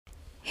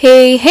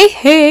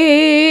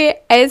Hey,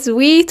 it's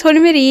Wee Toni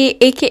Marie,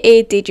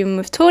 aka Daydream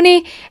with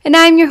Toni, and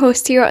I'm your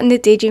host here on the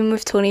Daydream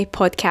with Toni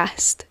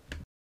podcast.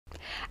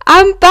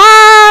 I'm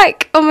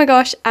back! Oh my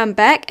gosh, I'm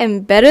back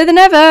and better than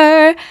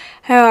ever!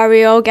 How are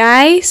we all,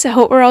 guys? I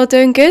hope we're all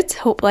doing good.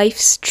 Hope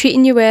life's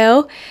treating you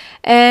well.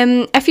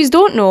 If you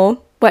don't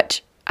know,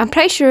 which I'm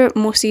pretty sure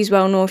most of you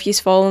will know if you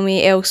follow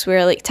me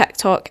elsewhere, like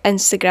TikTok,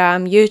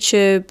 Instagram,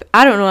 YouTube,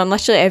 I don't know, I'm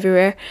literally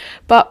everywhere.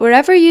 But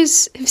wherever you've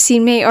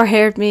seen me or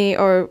heard me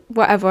or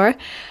whatever,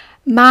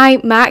 my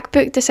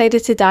MacBook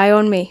decided to die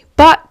on me.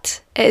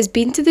 But it has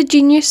been to the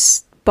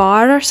Genius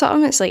bar or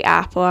something. It's like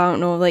Apple, I don't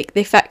know, like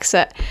they fix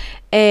it.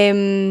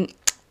 And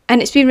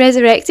it's been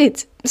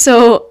resurrected.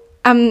 So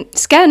I'm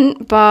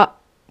skinned, but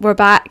we're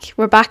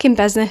back in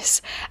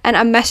business, and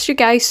I missed you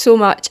guys so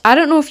much. I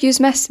don't know if yous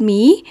missed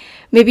me,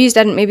 maybe yous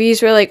didn't, maybe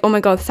yous were like, oh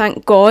my god,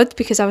 thank god,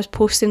 because I was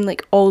posting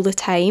like all the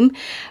time.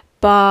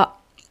 But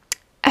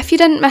if you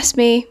didn't miss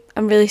me,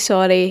 I'm really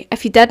sorry.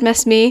 If you did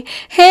miss me,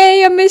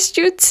 hey, I missed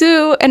you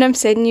too, and I'm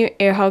sending you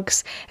air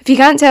hugs. If you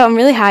can't tell, I'm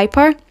really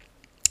hyper.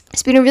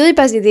 It's been a really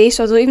busy day,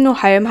 so I don't even know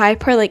how I'm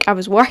hyper. Like, I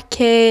was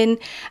working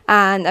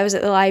and I was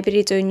at the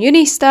library doing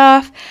uni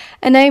stuff,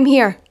 and now I'm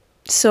here,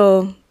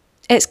 so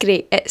it's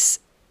great. It's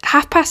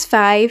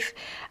 5:30.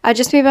 I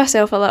just made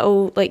myself a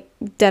little like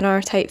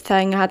dinner type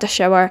thing. I had a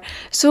shower,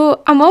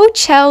 so I'm all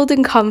chilled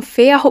and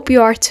comfy. I hope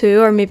you are too,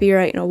 or maybe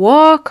you're out on a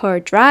walk or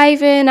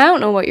driving. I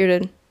don't know what you're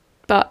doing,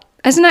 but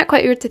isn't that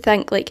quite weird to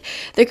think like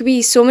there could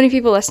be so many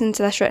people listening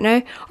to this right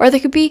now, or there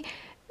could be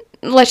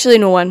literally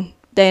no one,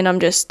 then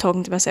I'm just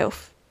talking to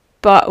myself.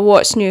 But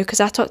what's new, because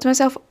I talk to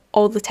myself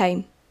all the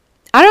time.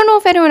 I don't know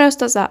if anyone else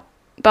does that,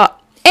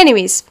 but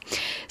anyways,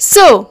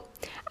 so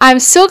I'm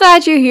so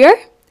glad you're here,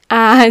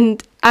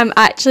 and I'm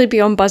actually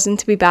beyond buzzing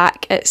to be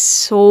back. It's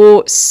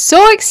so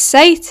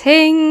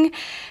exciting,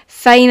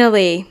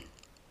 finally.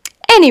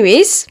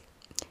 Anyways,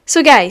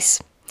 so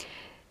guys,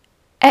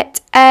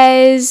 it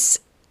is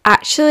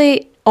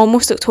actually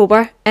almost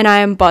October and I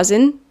am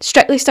buzzing.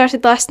 Strictly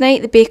started last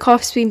night. The Bake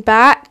Off's been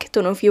back.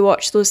 Don't know if you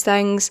watch those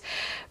things,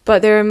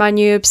 but they're my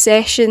new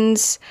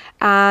obsessions,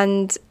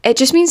 and it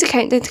just means the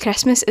countdown to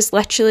Christmas is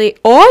literally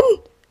on.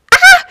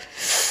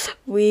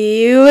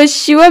 We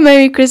wish you a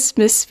Merry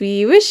Christmas,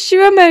 we wish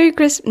you a Merry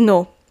Christmas.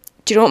 No.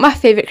 Do you know what my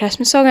favourite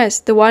Christmas song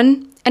is? The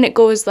one, and it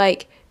goes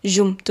like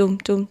zoom dum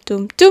dum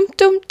dum dum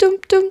dum dum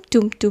dum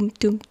dum dum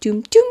dum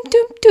dum dum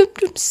dum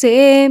dum,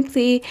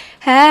 simply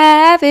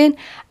heaven.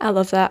 I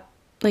love that.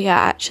 Like, I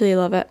actually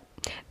love it.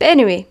 But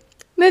anyway,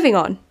 moving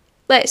on.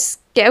 Let's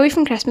get away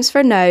from Christmas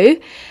for now.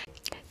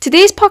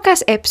 Today's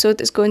podcast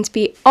episode is going to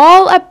be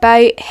all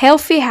about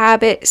healthy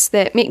habits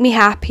that make me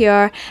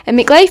happier and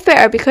make life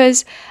better,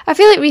 because I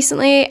feel like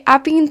recently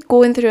I've been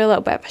going through a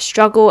little bit of a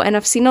struggle, and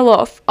I've seen a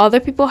lot of other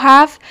people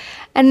have,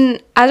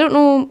 and I don't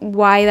know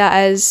why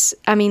that is.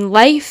 I mean,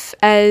 life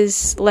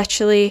is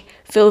literally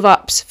full of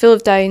ups, full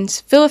of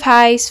downs, full of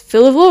highs,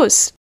 full of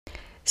lows.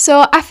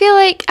 So I feel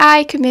like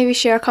I could maybe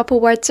share a couple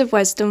words of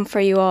wisdom for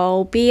you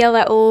all, be a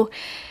little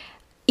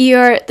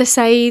ear the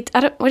side,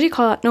 what do you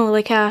call it? No,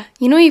 like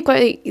you've got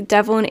like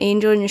devil and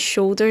angel on your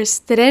shoulders.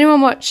 Did anyone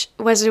watch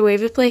Wizard of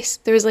Waverly Place?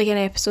 There was like an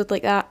episode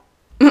like that.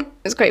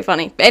 It's quite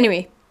funny. But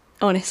anyway,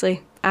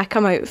 honestly, I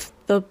come out with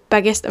the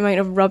biggest amount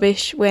of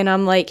rubbish when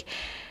I'm like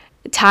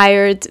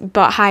tired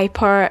but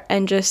hyper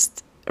and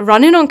just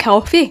running on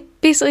coffee,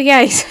 basically,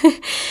 guys.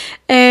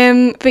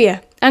 But yeah,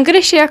 I'm going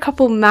to share a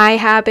couple of my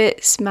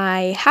habits,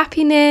 my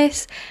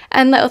happiness,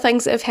 and little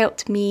things that have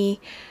helped me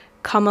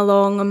come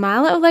along on my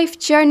little life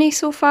journey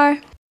so far.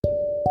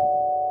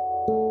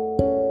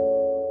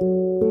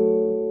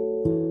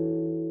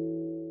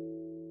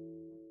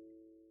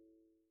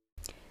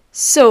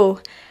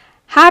 So,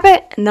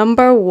 habit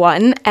number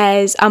 1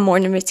 is a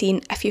morning routine.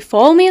 If you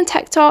follow me on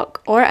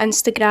TikTok or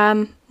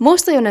Instagram,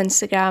 mostly on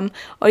Instagram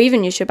or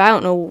even YouTube, I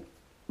don't know,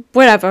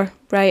 wherever,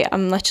 right?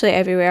 I'm literally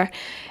everywhere.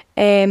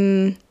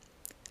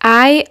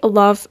 I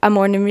love a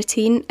morning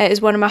routine. It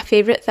is one of my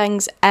favourite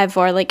things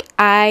ever. Like,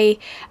 I'm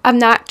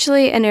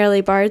naturally an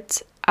early bird.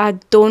 I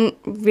don't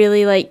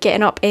really like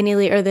getting up any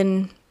later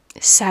than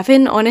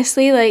 7,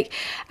 honestly. Like,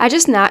 I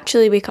just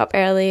naturally wake up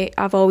early.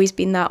 I've always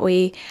been that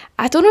way.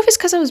 I don't know if it's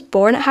because I was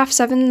born at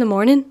 7:30 in the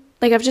morning.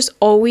 Like, I've just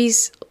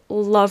always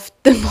loved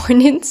the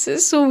mornings.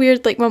 It's so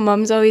weird. Like, my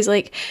mum's always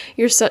like,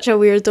 you're such a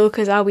weirdo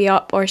because I'll be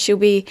up, or she'll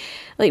be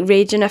like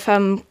raging if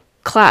I'm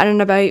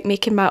clattering about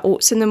making my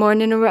oats in the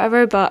morning or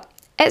whatever, but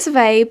it's a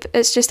vibe.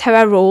 It's just how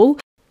I roll.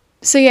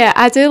 So yeah,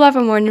 I do love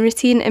a morning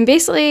routine, and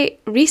basically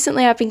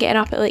recently I've been getting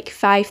up at like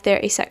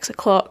 5:30, 6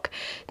 o'clock,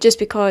 just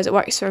because it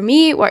works for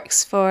me, it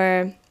works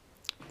for,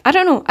 I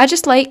don't know, I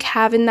just like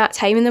having that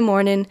time in the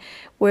morning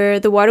where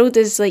the world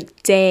is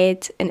like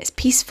dead and it's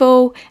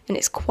peaceful and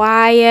it's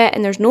quiet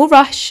and there's no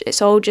rush,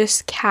 it's all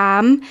just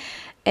calm,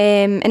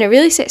 and it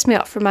really sets me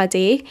up for my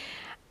day.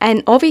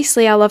 And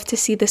obviously I love to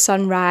see the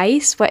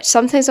sunrise, which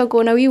sometimes I'll go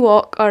on a wee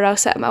walk or I'll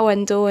sit at my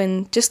window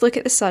and just look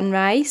at the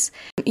sunrise.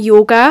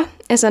 Yoga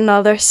is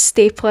another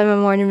staple in my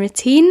morning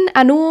routine.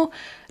 I know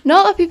not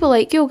a lot of people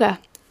like yoga,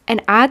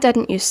 and I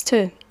didn't used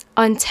to.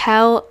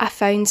 until I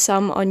found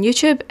some on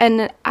YouTube,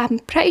 and I'm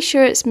pretty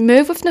sure it's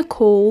Move with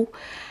Nicole,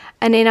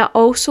 and then I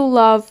also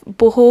love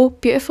Boho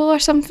Beautiful or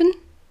something.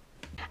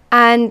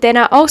 And then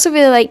I also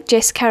really like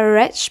Jessica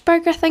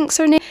Richberg, I think's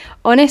her name.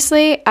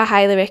 Honestly, I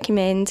highly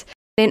recommend.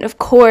 Then of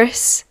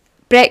course,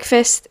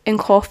 breakfast and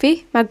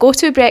coffee. My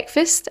go-to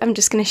breakfast, I'm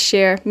just going to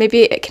share,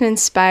 maybe it can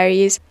inspire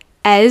you,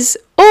 is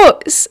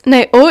oats.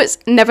 Now oats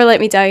never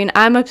let me down.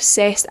 I'm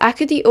obsessed. I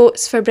could eat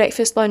oats for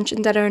breakfast, lunch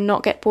and dinner and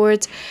not get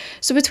bored.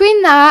 So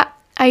between that,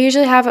 I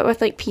usually have it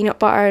with like peanut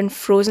butter and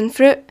frozen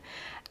fruit,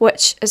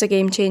 which is a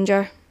game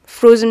changer.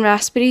 Frozen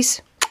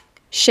raspberries,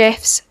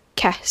 chef's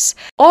kiss.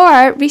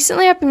 Or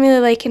recently I've been really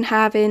liking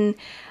having,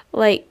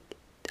 like,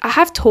 I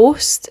have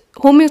toast,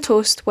 wholemeal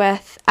toast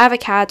with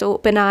avocado,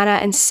 banana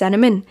and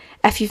cinnamon.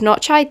 If you've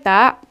not tried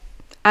that,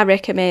 I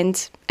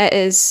recommend. It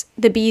is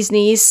the bee's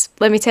knees,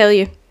 let me tell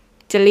you.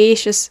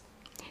 Delicious.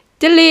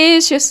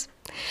 Delicious.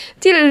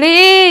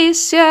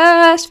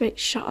 Delicious. Right,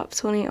 shut up,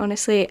 Toni.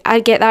 Honestly,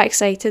 I get that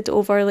excited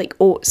over like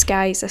oats,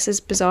 guys. This is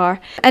bizarre.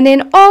 And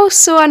then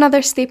also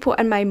another staple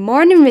in my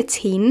morning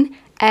routine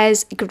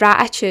is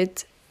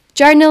gratitude.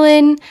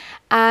 Journaling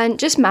and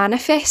just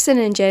manifesting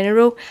in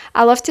general.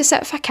 I love to sit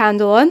with a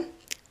candle on.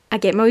 I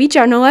get my wee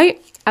journal out,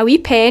 a wee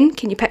pen.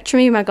 Can you picture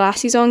me with my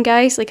glasses on,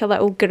 guys? Like a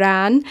little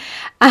gran.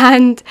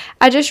 And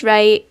I just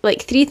write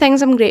like 3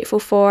 things I'm grateful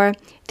for,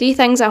 3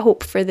 things I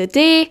hope for the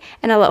day,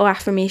 and a little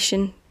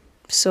affirmation.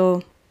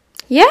 So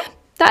yeah,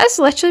 that is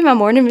literally my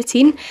morning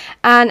routine.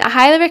 And I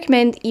highly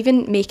recommend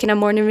even making a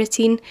morning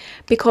routine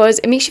because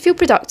it makes you feel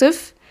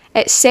productive.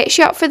 It sets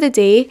you up for the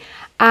day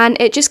and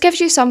it just gives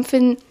you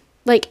something.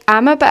 Like,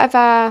 I'm a bit of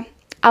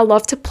I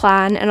love to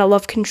plan and I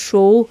love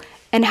control,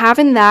 and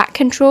having that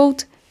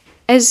controlled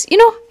is, you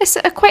know, it's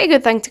quite a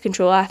good thing to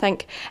control, I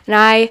think, and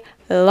I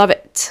love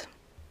it.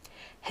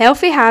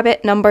 Healthy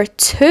habit number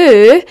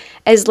 2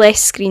 is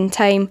less screen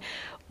time,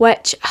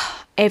 which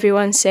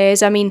everyone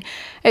says. I mean,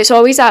 it's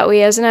always that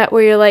way, isn't it,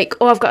 where you're like,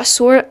 oh, I've got a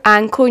sore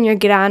ankle, and your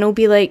gran will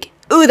be like,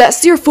 oh,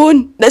 that's your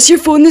phone that's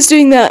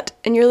doing that,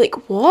 and you're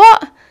like,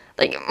 what?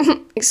 Like,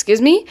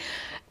 excuse me?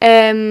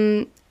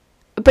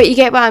 But you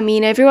get what I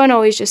mean. Everyone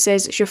always just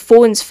says it's your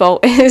phone's fault.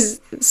 It's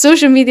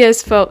social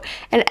media's fault.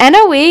 And in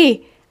a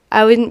way,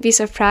 I wouldn't be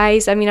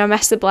surprised. I mean, I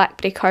miss the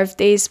Blackberry Curve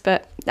days,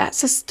 but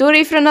that's a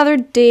story for another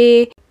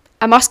day.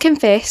 I must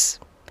confess,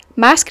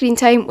 my screen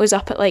time was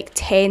up at like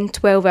 10,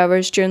 12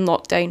 hours during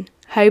lockdown.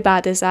 How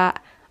bad is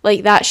that?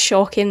 Like, that's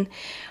shocking.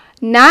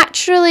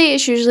 Naturally,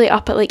 it's usually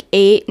up at like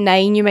 8,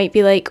 9. You might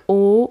be like,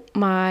 oh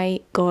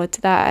my God,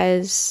 that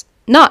is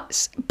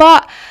nuts.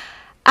 But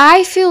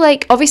I feel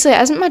like, obviously,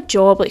 it isn't my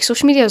job. Like,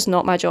 social media is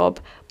not my job.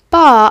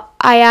 But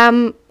I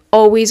am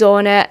always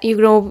on it. You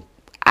know,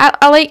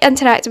 I like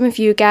interacting with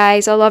you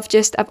guys. I've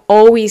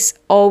always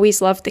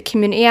loved the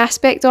community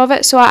aspect of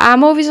it. So I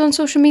am always on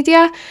social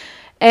media.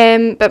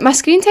 But my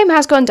screen time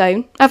has gone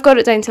down. I've got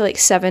it down to like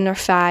 7 or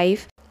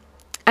 5.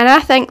 And I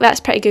think that's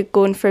pretty good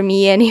going for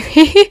me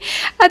anyway.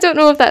 I don't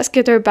know if that's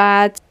good or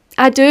bad.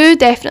 I do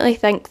definitely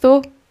think,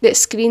 though, that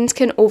screens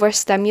can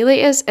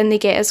overstimulate us and they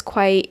get us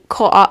quite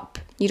caught up.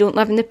 You don't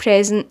live in the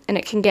present and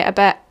it can get a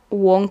bit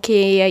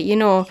wonky, you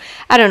know.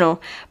 I don't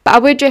know. But I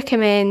would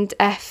recommend,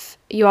 if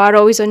you are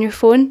always on your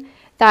phone,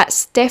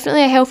 that's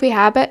definitely a healthy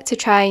habit to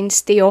try and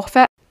stay off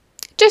it.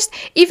 Just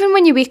even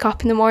when you wake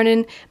up in the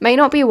morning, might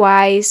not be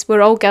wise.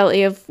 We're all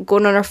guilty of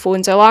going on our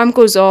phones. Alarm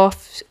goes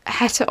off,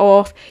 hit it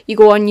off, you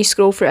go on, you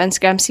scroll through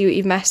Instagram, see what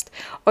you've missed.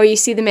 Or you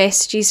see the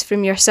messages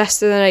from your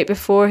sister the night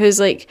before who's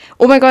like,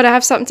 oh my God, I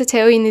have something to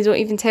tell you, and they don't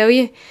even tell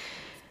you.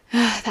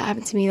 That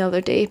happened to me the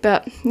other day,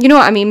 but you know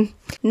what I mean.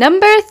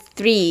 Number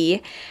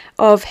 3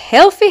 of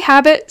healthy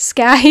habits,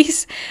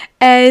 guys,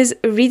 is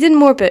reading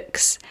more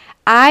books.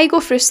 I go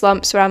through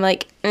slumps where I'm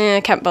like,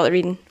 I can't bother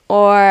reading,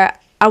 or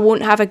I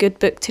won't have a good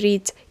book to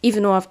read,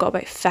 even though I've got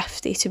about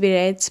 50 to be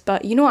read,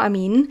 but you know what I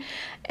mean.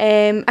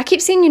 I keep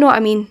saying you know what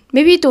I mean.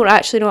 Maybe you don't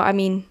actually know what I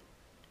mean.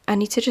 I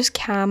need to just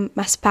calm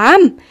my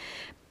spam.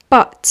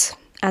 But,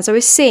 as I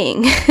was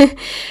saying,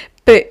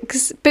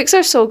 books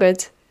are so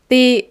good.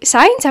 They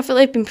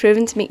scientifically have been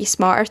proven to make you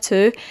smarter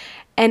too.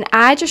 And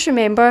I just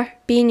remember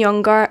being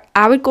younger,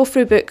 I would go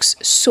through books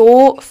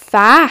so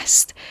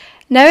fast.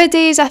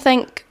 Nowadays, I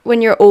think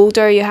when you're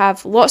older, you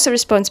have lots of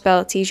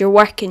responsibilities. You're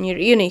working, you're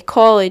at uni,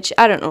 college,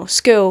 I don't know,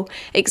 school,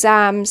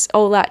 exams,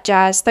 all that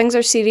jazz. Things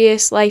are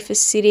serious, life is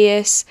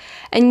serious.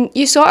 And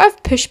you sort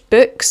of push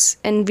books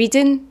and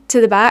reading to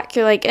the back.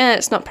 You're like,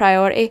 it's not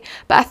priority.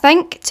 But I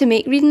think to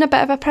make reading a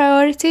bit of a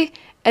priority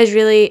is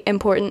really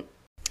important.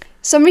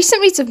 Some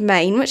recent reads of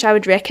mine, which I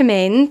would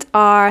recommend,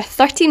 are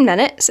 13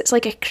 Minutes. It's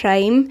like a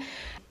crime.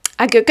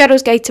 A Good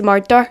Girl's Guide to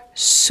Murder.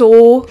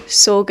 So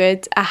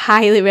good. I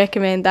highly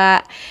recommend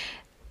that.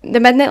 The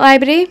Midnight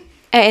Library. It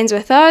Ends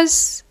With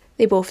Us.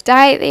 They Both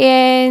Die at the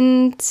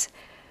End.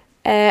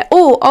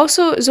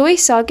 Also, Zoe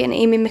Sugg and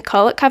Amy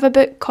McCulloch have a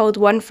book called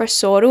One for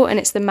Sorrow, and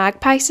it's the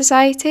Magpie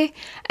Society.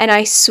 And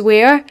I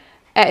swear,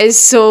 it is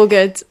so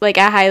good. Like,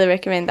 I highly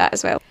recommend that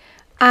as well.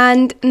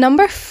 And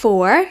number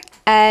 4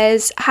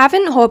 is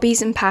having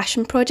hobbies and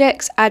passion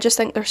projects. I just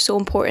think they're so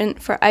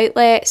important for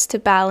outlets to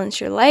balance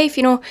your life.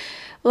 You know,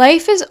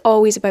 life is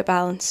always about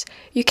balance.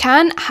 You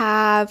can't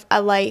have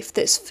a life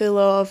that's full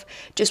of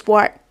just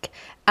work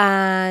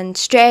and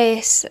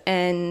stress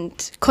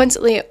and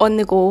constantly on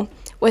the go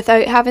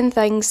without having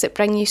things that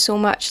bring you so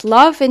much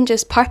love and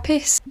just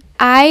purpose.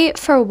 I,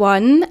 for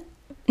one,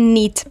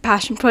 need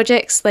passion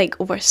projects like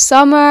over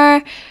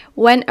summer,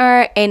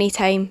 winter,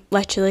 anytime,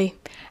 literally.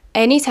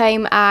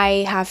 Anytime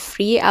I have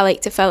free, I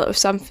like to fill it with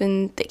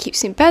something that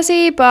keeps me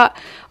busy, but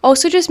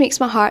also just makes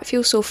my heart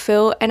feel so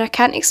full, and I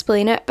can't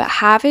explain it, but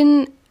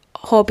having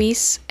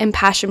hobbies and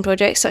passion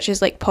projects such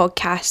as like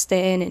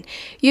podcasting and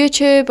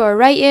YouTube or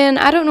writing,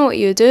 I don't know what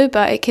you do,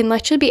 but it can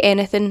literally be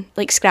anything,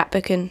 like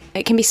scrapbooking.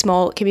 It can be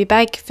small, it can be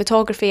big,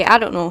 photography, I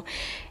don't know,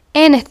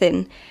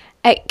 anything.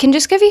 It can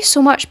just give you so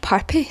much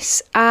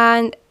purpose,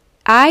 and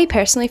I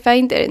personally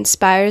find that it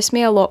inspires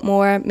me a lot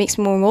more, makes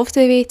me more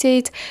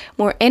motivated,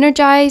 more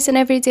energised in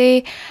every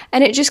day,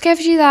 and it just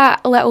gives you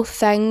that little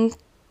thing,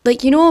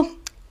 like, you know,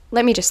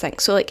 let me just think.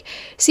 So like,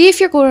 see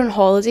if you're going on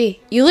holiday,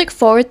 you look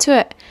forward to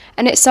it,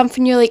 and it's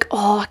something you're like,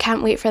 oh, I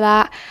can't wait for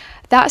that.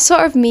 That's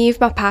sort of me with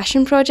my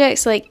passion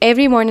projects. Like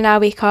every morning I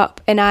wake up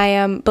and I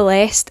am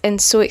blessed and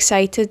so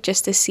excited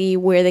just to see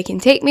where they can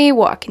take me,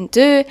 what I can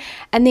do,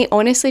 and they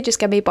honestly just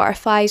give me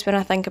butterflies when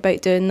I think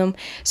about doing them.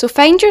 So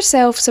find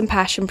yourself some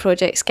passion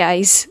projects,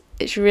 guys.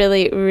 It's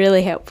really,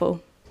 really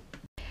helpful.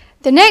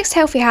 The next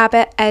healthy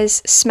habit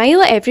is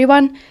smile at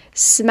everyone.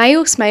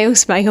 Smile, smile,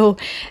 smile.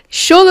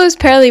 Show those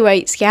pearly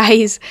whites,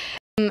 guys.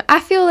 I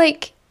feel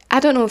like, I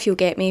don't know if you'll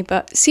get me,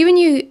 but see when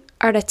you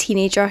are a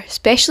teenager,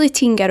 especially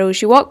teen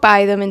girls, you walk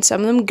by them and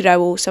some of them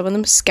growl, some of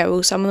them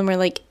scowl, some of them are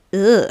like,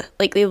 ugh,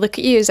 like they look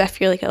at you as if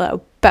you're like a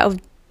little bit of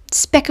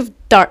speck of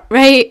dirt,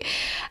 right?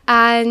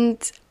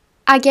 And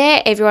I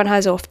get everyone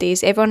has off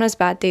days, everyone has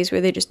bad days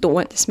where they just don't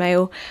want to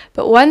smile,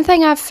 but one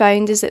thing I've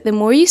found is that the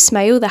more you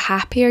smile, the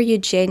happier you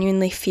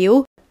genuinely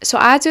feel. So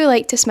I do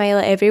like to smile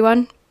at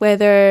everyone,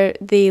 whether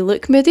they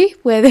look moody,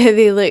 whether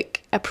they look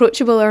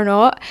approachable or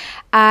not.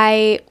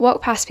 I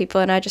walk past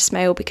people and I just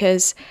smile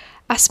because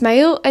a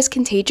smile is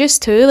contagious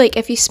too. Like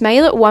if you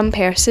smile at one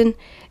person,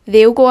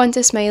 they'll go on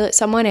to smile at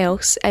someone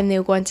else, and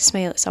they'll go on to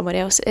smile at someone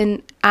else.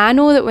 And I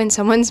know that when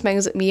someone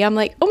smiles at me, I'm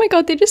like, oh my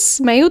god, they just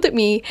smiled at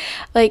me.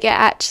 Like it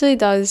actually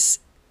does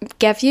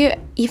give you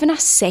even a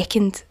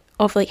second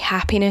of like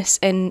happiness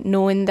and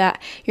knowing that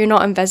you're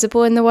not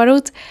invisible in the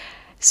world.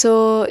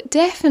 So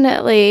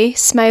definitely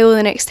smile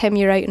the next time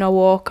you're out on a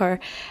walk or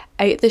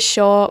out at the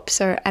shops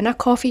or in a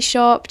coffee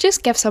shop.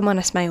 Just give someone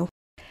a smile.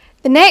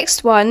 The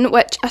next one,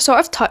 which I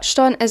sort of touched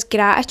on, is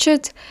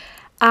gratitude.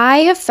 I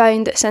have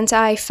found that since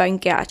I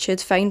found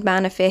gratitude, found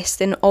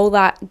manifesting, all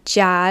that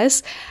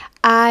jazz,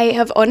 I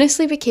have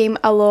honestly become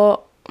a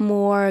lot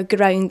more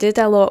grounded,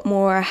 a lot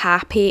more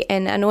happy,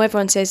 and I know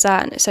everyone says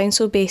that and it sounds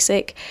so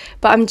basic,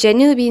 but I'm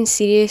genuinely being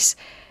serious.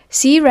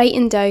 See,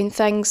 writing down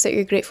things that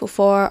you're grateful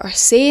for or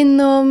saying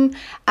them.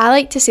 I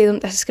like to say them,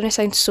 this is going to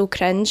sound so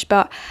cringe,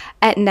 but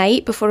at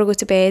night before I go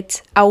to bed,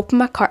 I open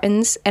my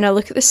curtains and I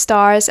look at the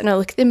stars and I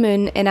look at the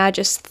moon and I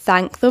just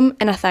thank them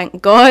and I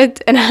thank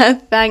God and I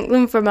thank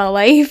them for my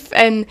life.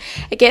 And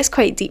it gets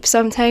quite deep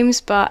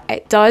sometimes, but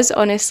it does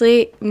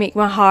honestly make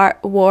my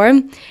heart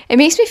warm. It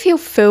makes me feel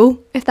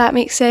full, if that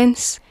makes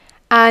sense.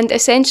 And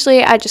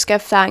essentially I just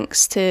give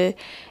thanks to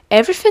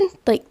everything,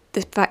 like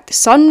the fact the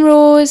sun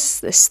rose,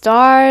 the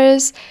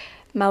stars,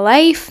 my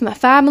life, my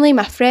family,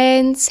 my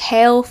friends,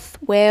 health,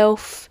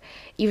 wealth.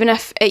 Even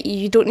if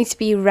you don't need to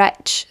be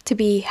rich to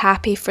be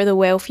happy for the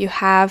wealth you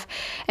have.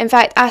 In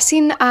fact, I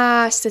seen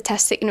a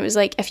statistic and it was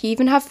like, if you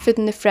even have food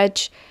in the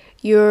fridge,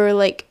 you're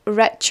like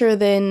richer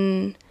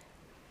than,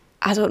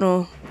 I don't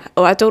know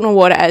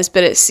what it is,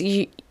 but it's,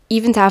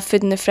 even to have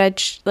food in the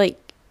fridge, like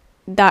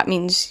that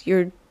means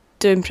you're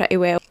doing pretty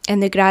well in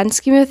the grand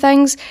scheme of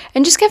things,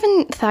 and just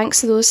giving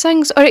thanks to those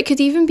things. Or it could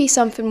even be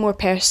something more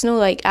personal,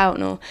 like, I don't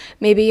know,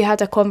 maybe you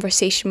had a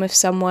conversation with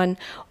someone,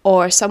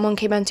 or someone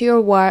came into your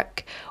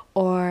work,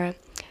 or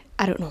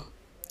I don't know,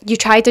 you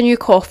tried a new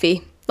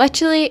coffee,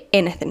 literally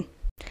anything.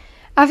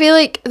 I feel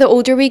like the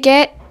older we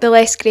get, the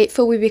less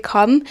grateful we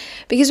become,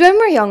 because when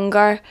we're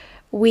younger,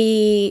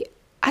 we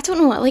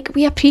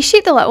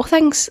appreciate the little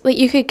things. Like,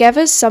 you could give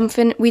us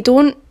something, we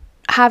don't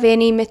have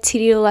any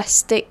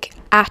materialistic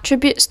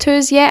attributes to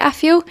us yet, I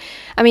feel.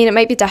 I mean, it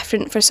might be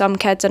different for some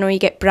kids. I know you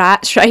get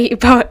brats, right?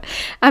 But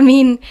I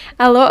mean,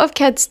 a lot of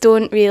kids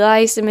don't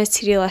realise the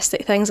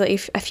materialistic things. Like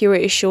if you were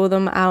to show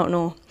them, I don't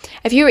know,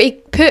 if you were to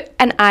put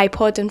an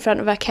iPod in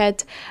front of a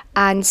kid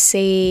and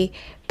say,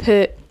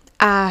 put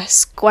a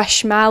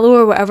squishmallow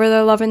or whatever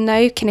they're loving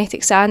now,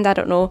 kinetic sand, I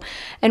don't know,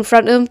 in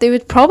front of them, they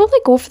would probably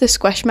go for the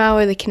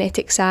squishmallow or the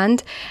kinetic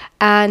sand.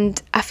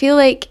 And I feel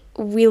like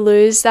we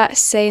lose that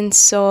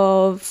sense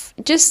of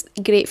just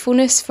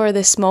gratefulness for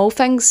the small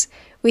things.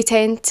 We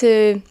tend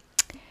to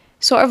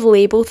sort of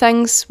label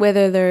things,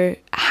 whether they're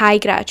high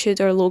gratitude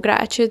or low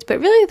gratitude,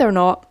 but really they're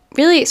not.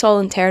 Really, it's all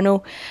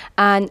internal,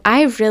 and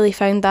I've really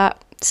found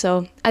that.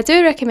 So I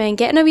do recommend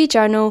getting a wee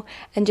journal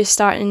and just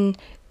starting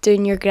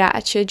doing your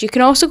gratitude. You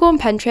can also go on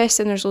Pinterest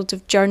and there's loads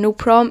of journal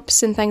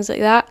prompts and things like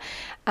that,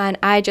 and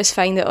I just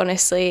find it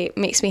honestly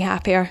makes me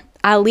happier.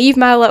 I leave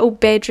my little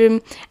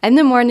bedroom in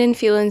the morning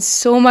feeling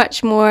so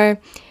much more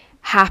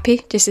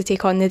happy just to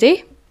take on the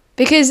day,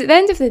 because at the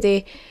end of the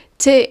day,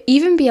 to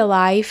even be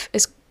alive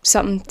is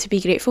something to be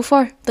grateful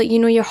for. Like, you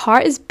know, your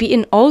heart is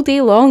beating all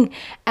day long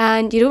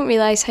and you don't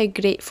realise how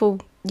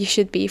grateful you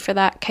should be for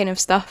that kind of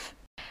stuff.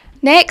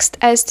 Next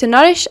is to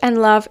nourish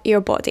and love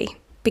your body,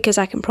 because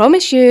I can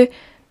promise you,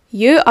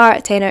 you are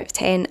a 10 out of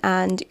 10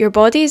 and your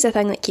body is the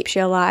thing that keeps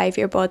you alive.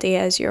 Your body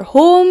is your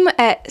home,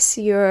 it's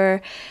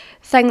your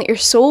thing that your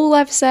soul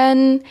lives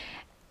in,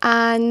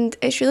 and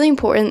it's really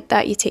important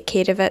that you take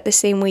care of it the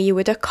same way you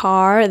would a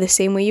car, or the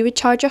same way you would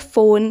charge a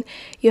phone.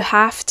 You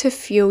have to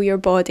fuel your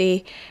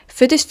body.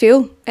 Food is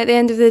fuel at the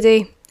end of the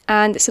day,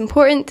 and it's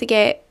important to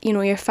get, you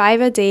know, your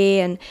 5 a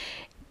day and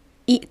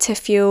eat to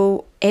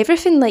fuel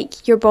everything.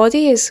 Like, your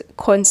body is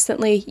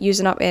constantly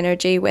using up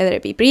energy, whether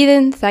it be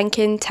breathing,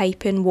 thinking,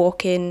 typing,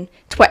 walking,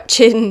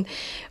 twitching,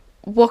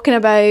 walking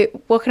about,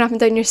 walking up and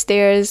down your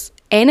stairs,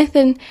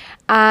 anything.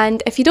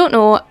 And if you don't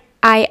know,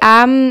 I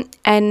am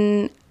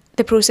in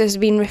the process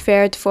of being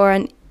referred for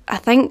I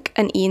think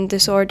an eating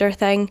disorder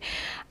thing.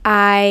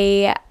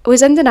 I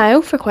was in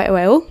denial for quite a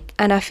while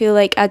and I feel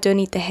like I do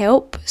need the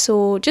help.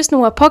 So just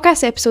know a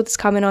podcast episode is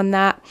coming on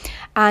that,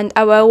 and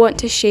I will want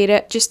to share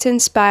it just to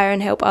inspire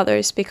and help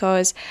others,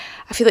 because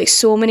I feel like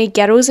so many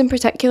girls in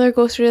particular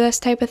go through this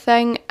type of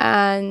thing,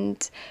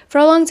 and for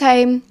a long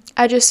time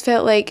I just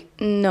felt like,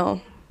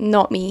 no,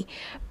 not me.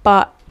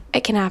 But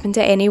it can happen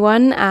to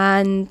anyone,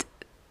 and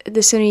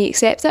the sooner you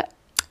accept it,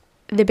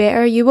 the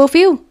better you will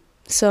feel.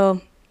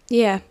 So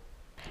yeah.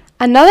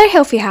 Another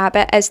healthy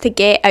habit is to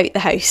get out the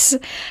house.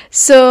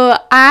 So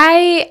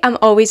I am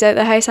always out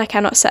the house. I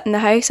cannot sit in the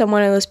house. I'm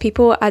one of those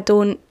people. I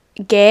don't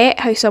get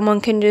how someone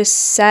can just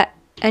sit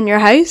in your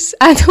house.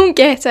 I don't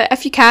get it.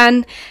 If you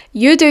can,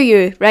 you do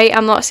you, right?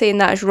 I'm not saying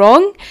that is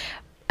wrong,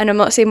 and I'm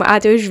not saying what I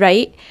do is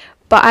right,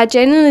 but I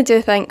genuinely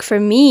do think for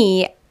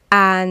me,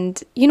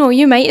 and you know,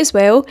 you might as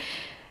well,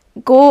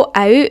 go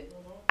out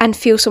and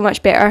feel so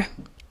much better.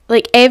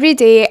 Like, every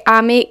day I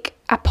make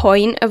a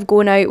point of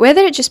going out,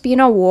 whether it just be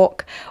on a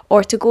walk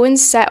or to go and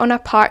sit on a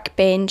park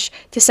bench,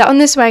 to sit on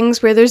the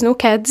swings where there's no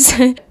kids,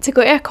 to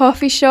go to a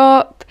coffee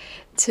shop,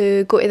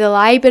 to go to the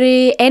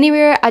library,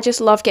 anywhere. I just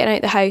love getting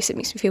out the house. It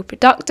makes me feel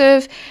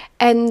productive,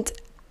 and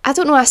I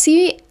don't know, I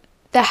see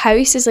the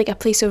house as like a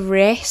place of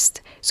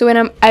rest. So when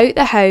I'm out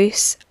the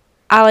house,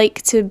 I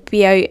like to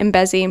be out and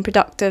busy and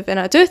productive, and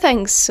I do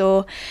things.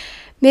 So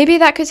maybe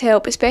that could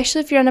help,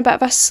 especially if you're in a bit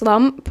of a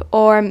slump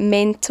or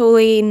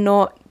mentally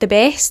not the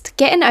best.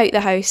 Getting out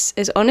the house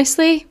is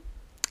honestly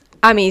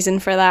amazing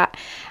for that.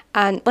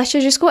 And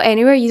literally just go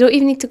anywhere. You don't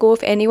even need to go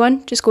with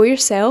anyone. Just go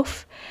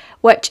yourself.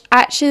 Which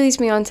actually leads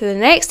me on to the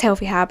next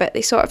healthy habit.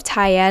 They sort of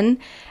tie in,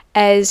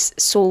 is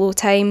solo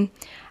time.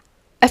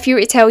 If you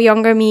were to tell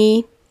younger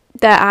me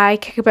that I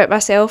kick about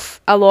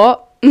myself a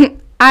lot,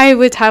 I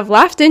would have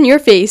laughed in your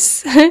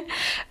face.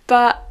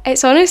 But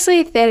it's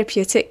honestly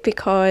therapeutic,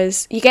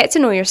 because you get to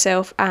know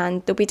yourself,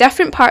 and there'll be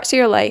different parts of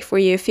your life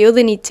where you feel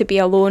the need to be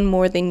alone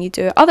more than you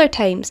do at other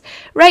times.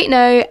 Right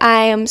now,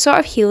 I am sort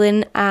of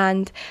healing,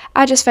 and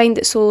I just find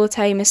that solo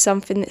time is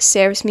something that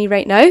serves me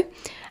right now.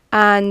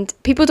 And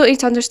people don't need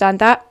to understand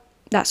that.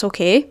 That's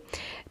okay.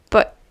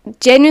 But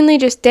genuinely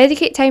just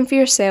dedicate time for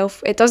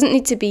yourself. It doesn't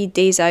need to be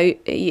days out.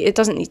 It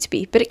doesn't need to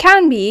be, but it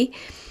can be.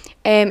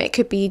 It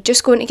could be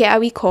just going to get a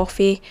wee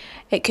coffee.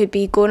 It could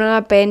be going on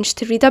a bench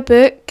to read a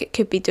book. It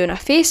could be doing a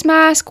face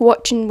mask,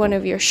 watching one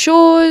of your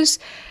shows,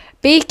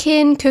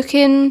 baking,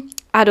 cooking.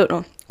 I don't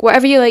know.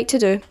 Whatever you like to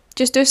do.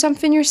 Just do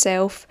something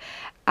yourself,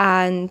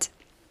 and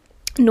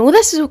know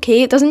this is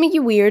okay. It doesn't make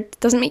you weird. It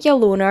doesn't make you a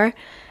loner.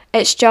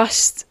 It's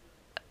just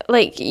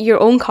like your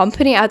own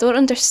company. I don't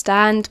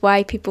understand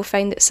why people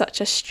find it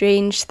such a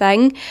strange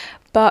thing,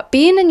 but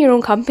being in your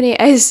own company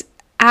is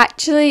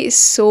actually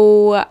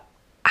so,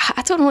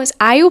 I don't know, it's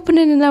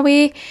eye-opening in a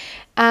way,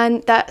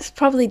 and that's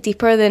probably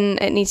deeper than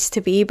it needs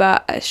to be,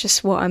 but it's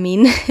just what I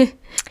mean.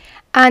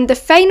 And the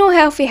final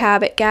healthy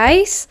habit,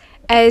 guys,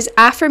 is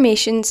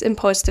affirmations and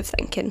positive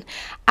thinking.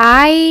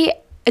 I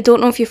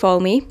don't know if you follow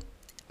me,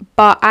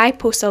 but I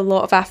post a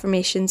lot of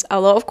affirmations, a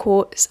lot of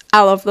quotes.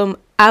 I love them.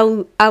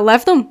 I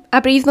live them. I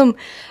breathe them.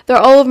 They're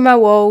all over my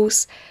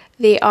walls.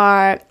 They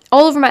are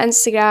all over my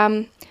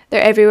Instagram.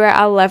 They're everywhere.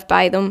 I live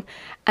by them.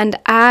 And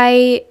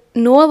I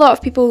know a lot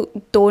of people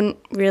don't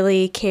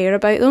really care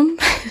about them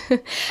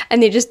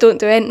and they just don't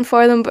do anything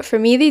for them, but for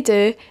me they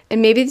do,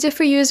 and maybe they do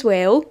for you as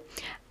well.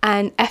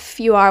 And if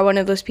you are one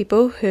of those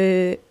people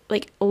who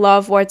like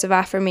love words of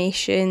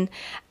affirmation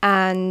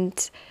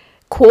and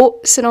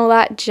quotes and all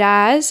that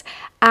jazz,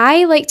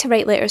 I like to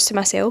write letters to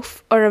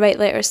myself or write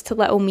letters to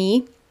little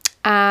me,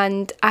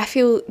 and I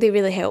feel they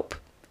really help.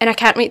 And I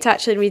can't wait to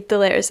actually read the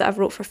letters that I've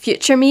wrote for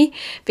future me,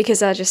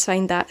 because I just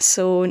find that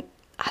so,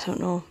 I don't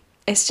know,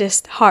 it's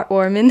just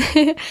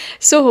heartwarming,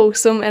 so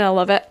wholesome, and I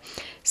love it.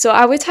 So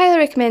I would highly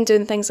recommend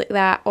doing things like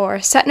that, or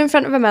sitting in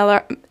front of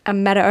a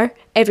mirror,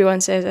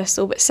 everyone says this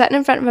though, but sitting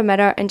in front of a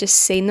mirror and just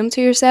saying them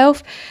to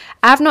yourself.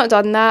 I've not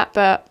done that,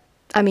 but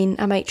I mean,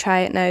 I might try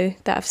it now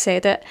that I've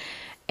said it.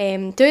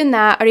 Doing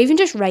that, or even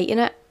just writing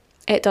it,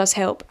 it does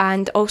help.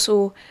 And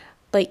also,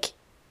 like,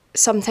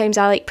 sometimes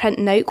I like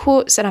printing out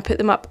quotes and I put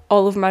them up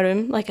all over my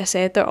room. Like I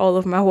said, they're all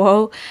over my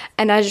wall,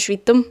 and I just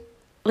read them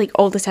like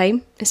all the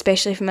time,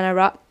 especially if I'm in a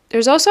rut.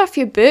 There's also a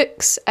few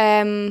books.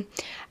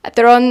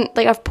 They're on,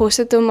 like, I've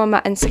posted them on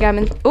my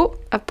Instagram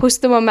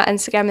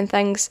and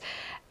things.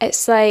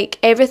 It's like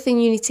Everything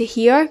You Need to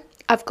Hear.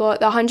 I've got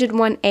the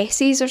 101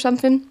 Essays or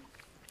something.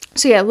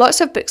 So yeah,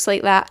 lots of books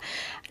like that,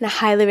 and I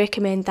highly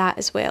recommend that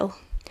as well.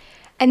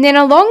 And then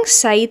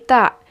alongside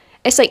that,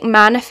 it's like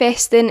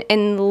manifesting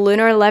in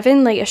lunar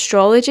living, like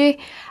astrology.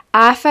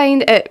 I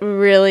find it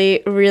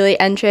really, really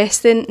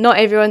interesting. Not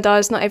everyone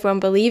does, not everyone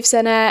believes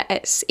in it.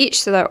 It's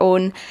each to their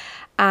own.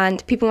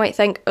 And people might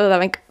think, oh,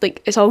 that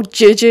like it's all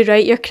juju,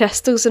 right? Your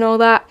crystals and all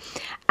that.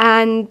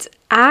 And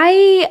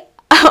I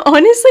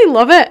honestly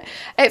love it.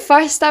 At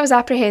first I was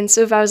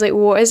apprehensive. I was like,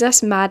 what is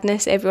this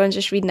madness everyone's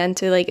just reading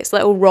into? Like, it's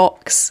little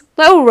rocks.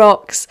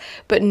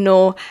 But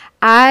no,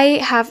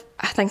 I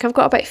think I've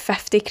got about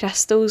 50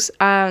 crystals,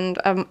 and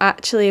I'm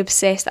actually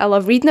obsessed. I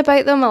love reading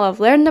about them. I love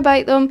learning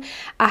about them.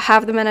 I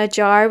have them in a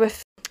jar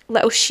with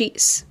little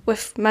sheets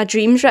with my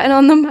dreams written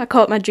on them. I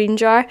call it my dream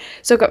jar.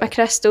 So I've got my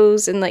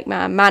crystals and like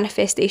my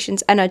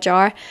manifestations in a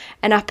jar,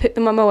 and I put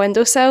them on my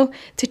windowsill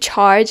to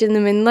charge in the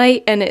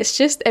moonlight, and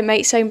it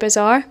might sound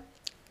bizarre,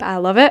 but I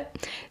love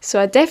it. So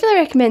I definitely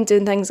recommend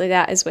doing things like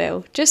that as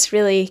well. Just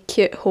really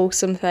cute,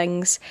 wholesome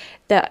things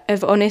that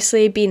have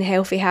honestly been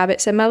healthy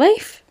habits in my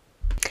life.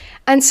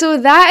 And so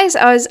that is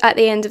us at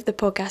the end of the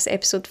podcast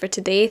episode for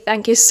today.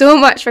 Thank you so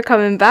much for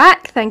coming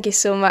back. Thank you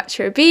so much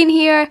for being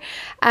here.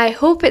 I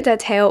hope it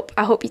did help.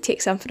 I hope you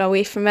take something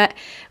away from it,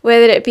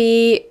 whether it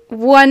be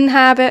 1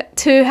 habit,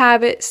 2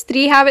 habits,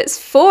 3 habits,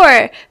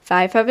 4,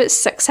 5 habits,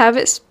 6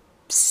 habits,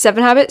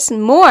 7 habits,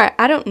 more.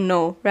 I don't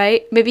know,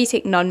 right? Maybe you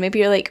take none. Maybe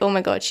you're like, oh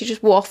my God, she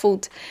just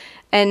waffled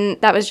and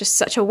that was just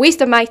such a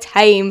waste of my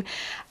time.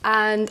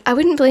 And I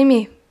wouldn't blame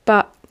you,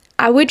 but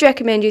I would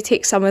recommend you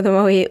take some of them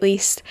away at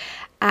least.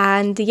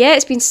 And yeah,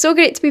 it's been so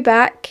great to be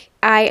back.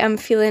 I am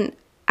feeling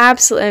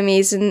absolutely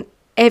amazing.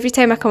 Every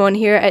time I come on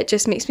here, it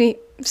just makes me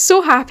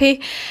so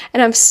happy,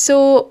 and I'm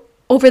so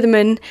over the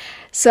moon.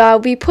 So I'll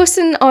be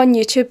posting on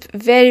YouTube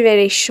very,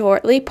 very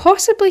shortly,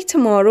 possibly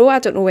tomorrow. I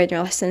don't know when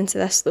you're listening to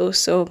this though,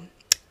 so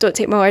don't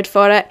take my word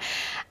for it.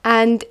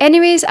 And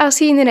anyways, I'll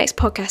see you in the next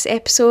podcast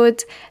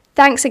episode.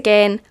 Thanks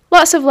again.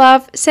 Lots of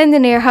love.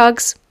 Sending air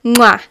hugs.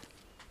 Mwah.